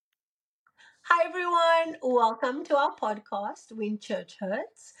Hi, everyone. Welcome to our podcast, When Church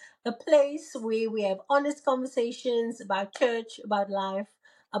Hurts, a place where we have honest conversations about church, about life,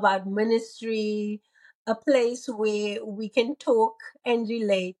 about ministry, a place where we can talk and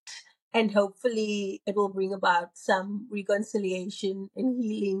relate, and hopefully it will bring about some reconciliation and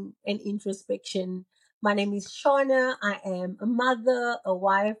healing and introspection. My name is Sharna. I am a mother, a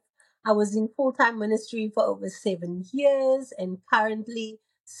wife. I was in full time ministry for over 7 years and currently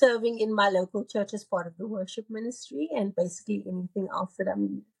serving in my local church as part of the worship ministry and basically anything else that I'm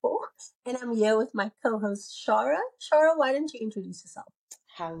needed for. And I'm here with my co-host Shara. Shara, why don't you introduce yourself?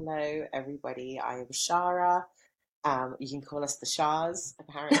 Hello, everybody. I am Shara. You can call us the Shars,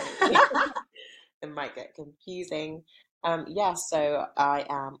 apparently. It might get confusing. So I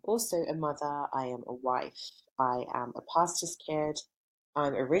am also a mother. I am a wife. I am a pastor's kid.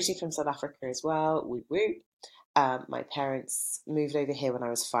 I'm originally from South Africa as well. Woot woot. My parents moved over here when I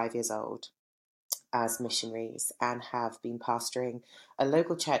was 5 years old as missionaries and have been pastoring a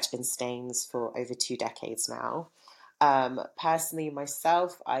local church in Staines for over 2 decades now. Personally,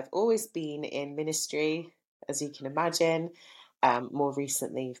 myself, I've always been in ministry, as you can imagine. More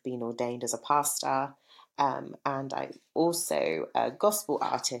recently, I've been ordained as a pastor. And I'm also a gospel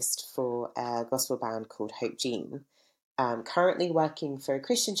artist for a gospel band called Hope Jean. Currently working for a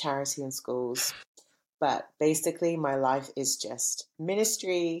Christian charity in schools, but basically, my life is just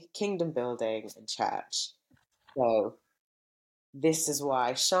ministry, kingdom building, and church. So, this is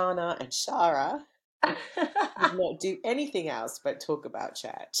why Shana and Shara would not do anything else but talk about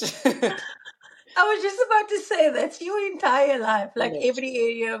church. I was just about to say that's your entire life. Like every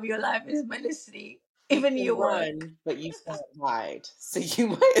Literally. area of your life is ministry, You even can your work. run, but you can't hide. So, you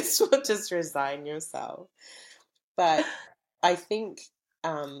might as well just resign yourself. But I think,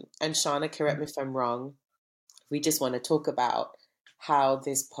 and Shana, correct me if I'm wrong, we just want to talk about how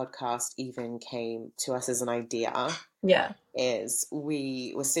this podcast even came to us as an idea. Yeah. Is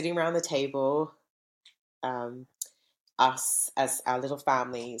we were sitting around the table, um, us as our little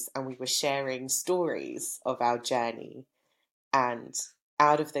families, and we were sharing stories of our journey. And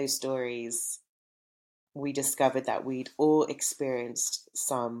out of those stories, we discovered that we'd all experienced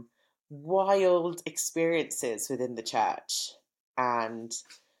some wild experiences within the church, and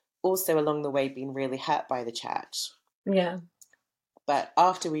also along the way, been really hurt by the church. Yeah. But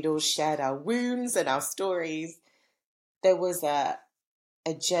after we'd all shared our wounds and our stories, there was a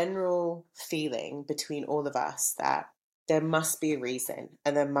general feeling between all of us that there must be a reason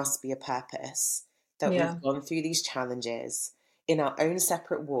and there must be a purpose, that Yeah. we've gone through these challenges in our own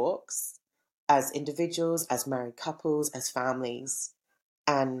separate walks as individuals, as married couples, as families.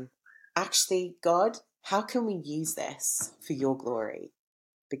 And actually, God, how can we use this for your glory?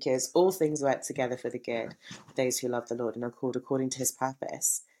 Because all things work together for the good, those who love the Lord and are called according to his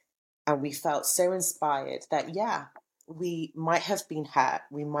purpose. And we felt so inspired that, yeah, we might have been hurt,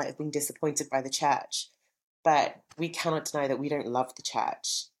 we might have been disappointed by the church, but we cannot deny that we don't love the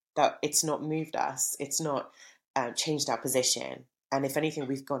church, that it's not moved us, it's not changed our position. And if anything,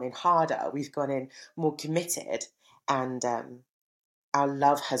 we've gone in harder, we've gone in more committed, and our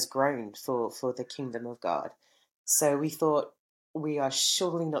love has grown for the kingdom of God. So we thought, we are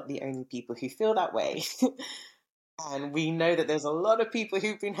surely not the only people who feel that way. And we know that there's a lot of people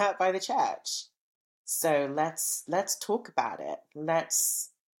who've been hurt by the church. So let's talk about it. Let's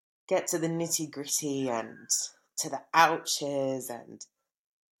get to the nitty-gritty and to the ouches and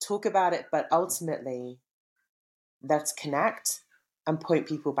talk about it, but ultimately let's connect and point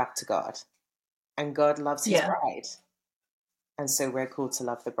people back to God. And God loves his Yeah. bride. And so we're called to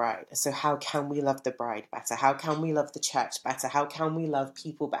love the bride. So how can we love the bride better? How can we love the church better? How can we love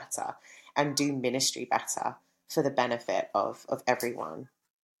people better and do ministry better for the benefit of everyone?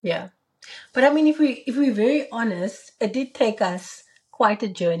 Yeah. But I mean, if we're very honest, it did take us quite a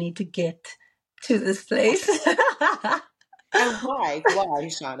journey to get to this place. And why? Why,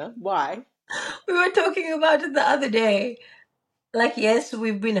 Shana? Why? We were talking about it the other day. Like, yes,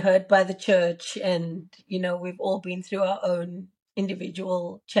 we've been hurt by the church, and we've all been through our own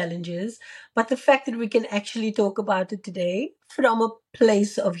individual challenges. But the fact that we can actually talk about it today from a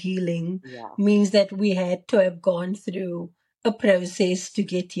place of healing Yeah. means that we had to have gone through a process to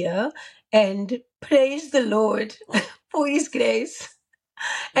get here. And praise the Lord for his grace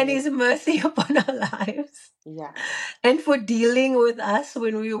and his mercy upon our lives, Yeah. and for dealing with us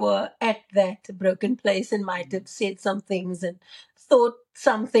when we were at that broken place and might have said some things and thought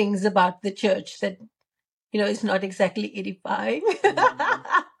some things about the church that is not exactly edifying.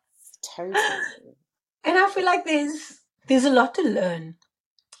 Yeah. Totally. And I feel like there's a lot to learn.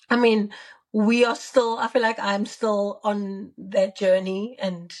 I mean, we are still, I feel like I'm still on that journey,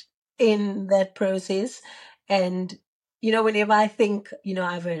 and in that process. And, whenever I think,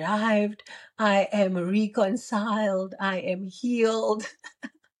 I've arrived, I am reconciled, I am healed,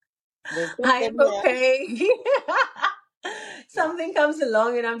 There's I am something here. okay. Yeah, Something comes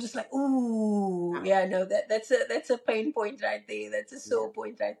along and I'm just like, ooh, yeah, no, that's a pain point right there. That's a yeah, sore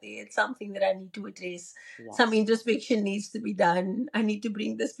point right there. It's something that I need to address. Some yes. introspection needs to be done. I need to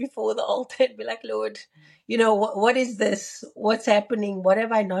bring this before the altar and be like, Lord, what is this? What's happening? What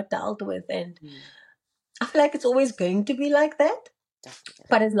have I not dealt with? And Mm, I feel like it's always going to be like that. definitely.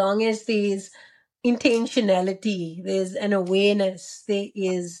 But as long as there's intentionality, there's an awareness, there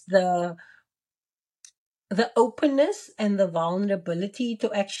is the openness and the vulnerability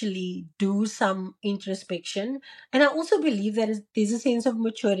to actually do some introspection. And I also believe that there's a sense of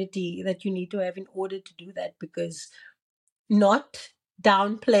maturity that you need to have in order to do that, because not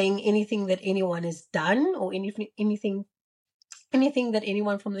downplaying anything that anyone has done, or anything that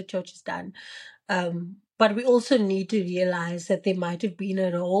anyone from the church has done. But we also need to realize that there might have been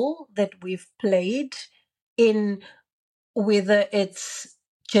a role that we've played in, whether it's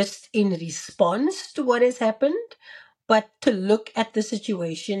just in response to what has happened, but to look at the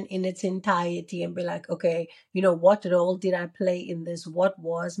situation in its entirety and be like, okay, what role did I play in this? What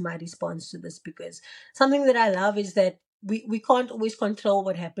was my response to this? Because something that I love is that we can't always control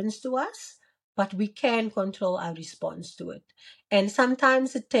what happens to us, but we can control our response to it. And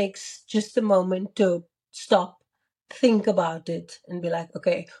sometimes it takes just a moment to stop, think about it, and be like,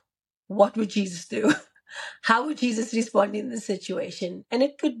 okay, what would Jesus do? How would Jesus respond in this situation? And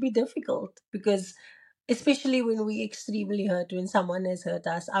it could be difficult because, especially when we extremely hurt, when someone has hurt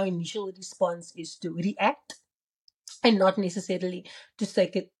us, our initial response is to react and not necessarily to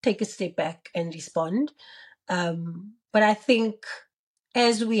take a step back and respond. But I think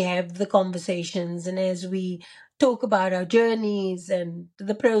as we have the conversations and as we talk about our journeys and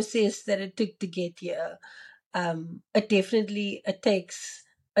the process that it took to get here, it takes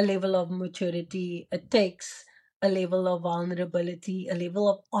a level of maturity. It takes a level of vulnerability, a level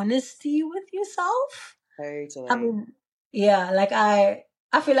of honesty with yourself. I Totally. mean, yeah, like I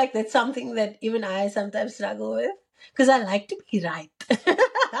feel like that's something that even I sometimes struggle with, because I like to be right.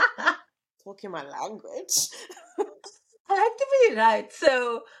 Talking my language. I like to be right.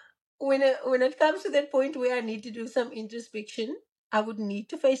 So when it comes to that point where I need to do some introspection, I would need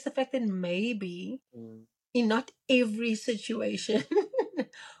to face the fact that maybe Mm, in not every situation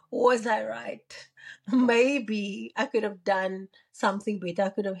was I right. def- Maybe I could have done something better. I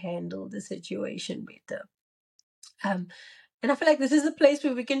could have handled the situation better. Um, and I feel like this is a place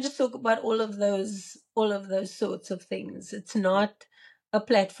where we can just talk about all of those sorts of things. It's not a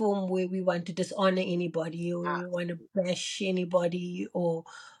platform where we want to dishonor anybody, or we want to absolutely. bash anybody, or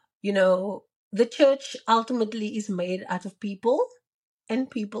you know, the church ultimately is made out of people, and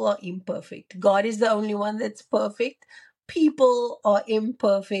people are imperfect. God is the only one that's perfect. People are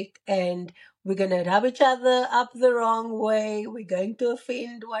imperfect, and we're going to rub each other up the wrong way. We're going to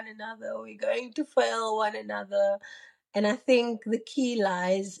offend one another. We're going to fail one another. And I think the key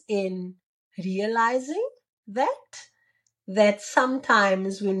lies in realizing that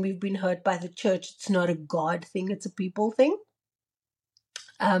sometimes when we've been hurt by the church, it's not a God thing, it's a people thing.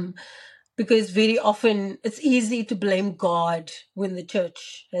 Um, because very often it's easy to blame God when the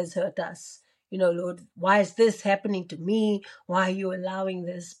church has hurt us. Lord, why is this happening to me? Why are you allowing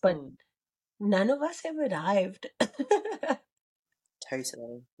this? But Mm, none of us have arrived.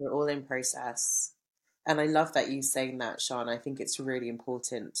 totally. We're all in process. And I love that you saying that, Sean. I think it's really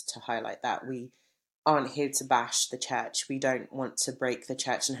important to highlight that we aren't here to bash the church. We don't want to break the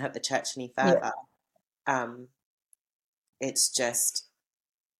church and hurt the church any Yeah, further. Um, it's just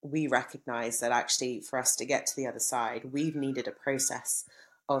we recognize that actually for us to get to the other side, we've needed a process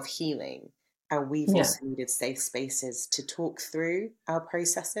of healing, and we've yeah, also needed safe spaces to talk through our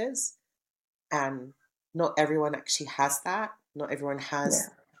processes. And not everyone actually has that. Not everyone yeah.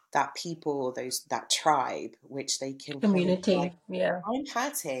 has that people or that tribe which they can come and be like, Community. Yeah, I'm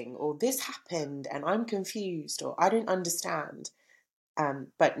hurting, or this happened and I'm confused, or I don't understand.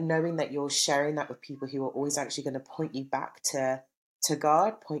 But knowing that you're sharing that with people who are always actually going to point you back to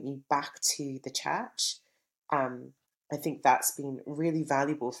God, point you back to the church, um, I think that's been really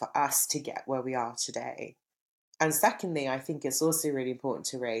valuable for us to get where we are today. And secondly, I think it's also really important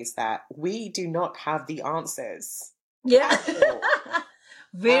to raise that we do not have the answers yeah. at all. Our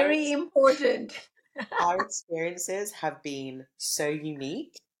Very important. our experiences have been so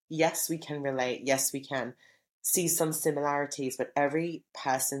unique. Yes, we can relate. Yes, we can see some similarities, but every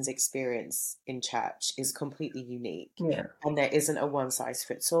person's experience in church is completely unique. Yeah, And there isn't a one size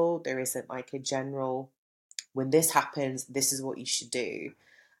fits all. There isn't like a general, when this happens, this is what you should do.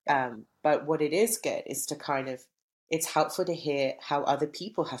 Yeah. But what it is good is to kind of, it's helpful to hear how other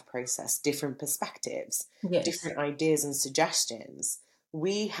people have processed different perspectives, Yes. different ideas and suggestions.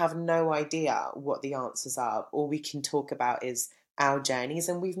 We have no idea what the answers are. All we can talk about is our journeys,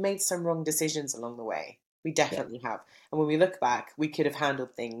 and we've made some wrong decisions along the way. We Yeah. definitely have. And when we look back, we could have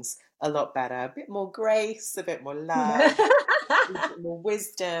handled things a lot better, a bit more grace, a bit more love, a bit more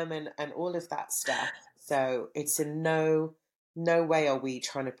wisdom, and all of that stuff. So it's in no way are we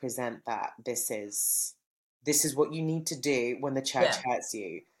trying to present that this is what you need to do when the church Yeah. hurts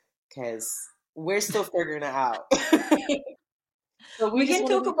you, because we're still figuring it out. But we We just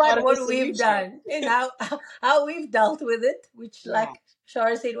can want to talk be part about of the what we've solution. done and how we've dealt with it, which, Yeah, like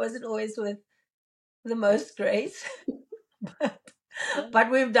Shara said, wasn't always with the most grace, but, yeah,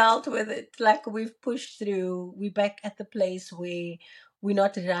 but we've dealt with it. Like, we've pushed through. We're back at the place where we're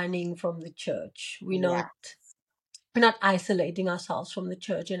not running from the church. yeah, We're not isolating ourselves from the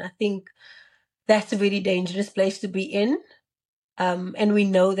church, and I think that's a very dangerous place to be in. And we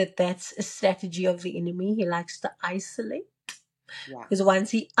know that that's a strategy of the enemy. He likes to isolate, yeah, because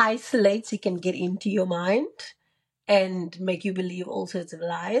once he isolates, he can get into your mind and make you believe all sorts of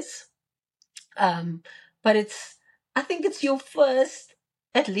lies. Um, but I think it's your first,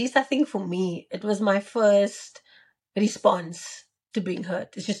 at least I think for me, it was my first response to being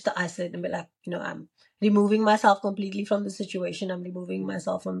hurt. It's just to isolate and be like, I'm removing myself completely from the situation. I'm removing mm,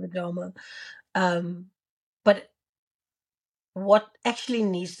 myself from the drama. Um, but what actually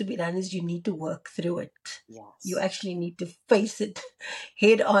needs to be done is you need to work through it. You yes, actually need to face it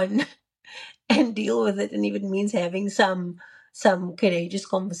head on and deal with it. And if it means having some courageous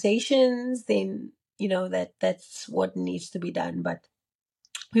conversations, then that's what needs to be done. But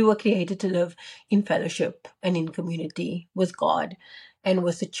we were created to live in fellowship and in community with God and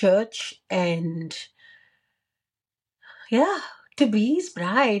with the church, and yeah, to be his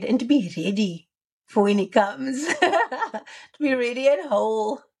bride and to be ready for when yeah. he comes. To be ready and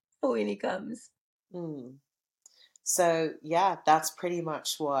whole for when he comes. Mm. So yeah, that's pretty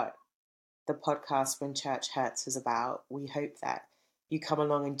much what the podcast When Church Hurts is about. We hope that you come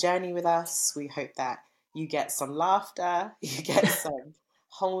along and journey with us. We hope that you get some laughter, you get some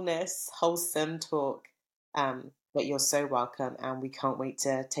wholeness, wholesome talk. But you're so welcome, and we can't wait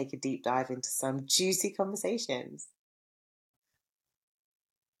to take a deep dive into some juicy conversations.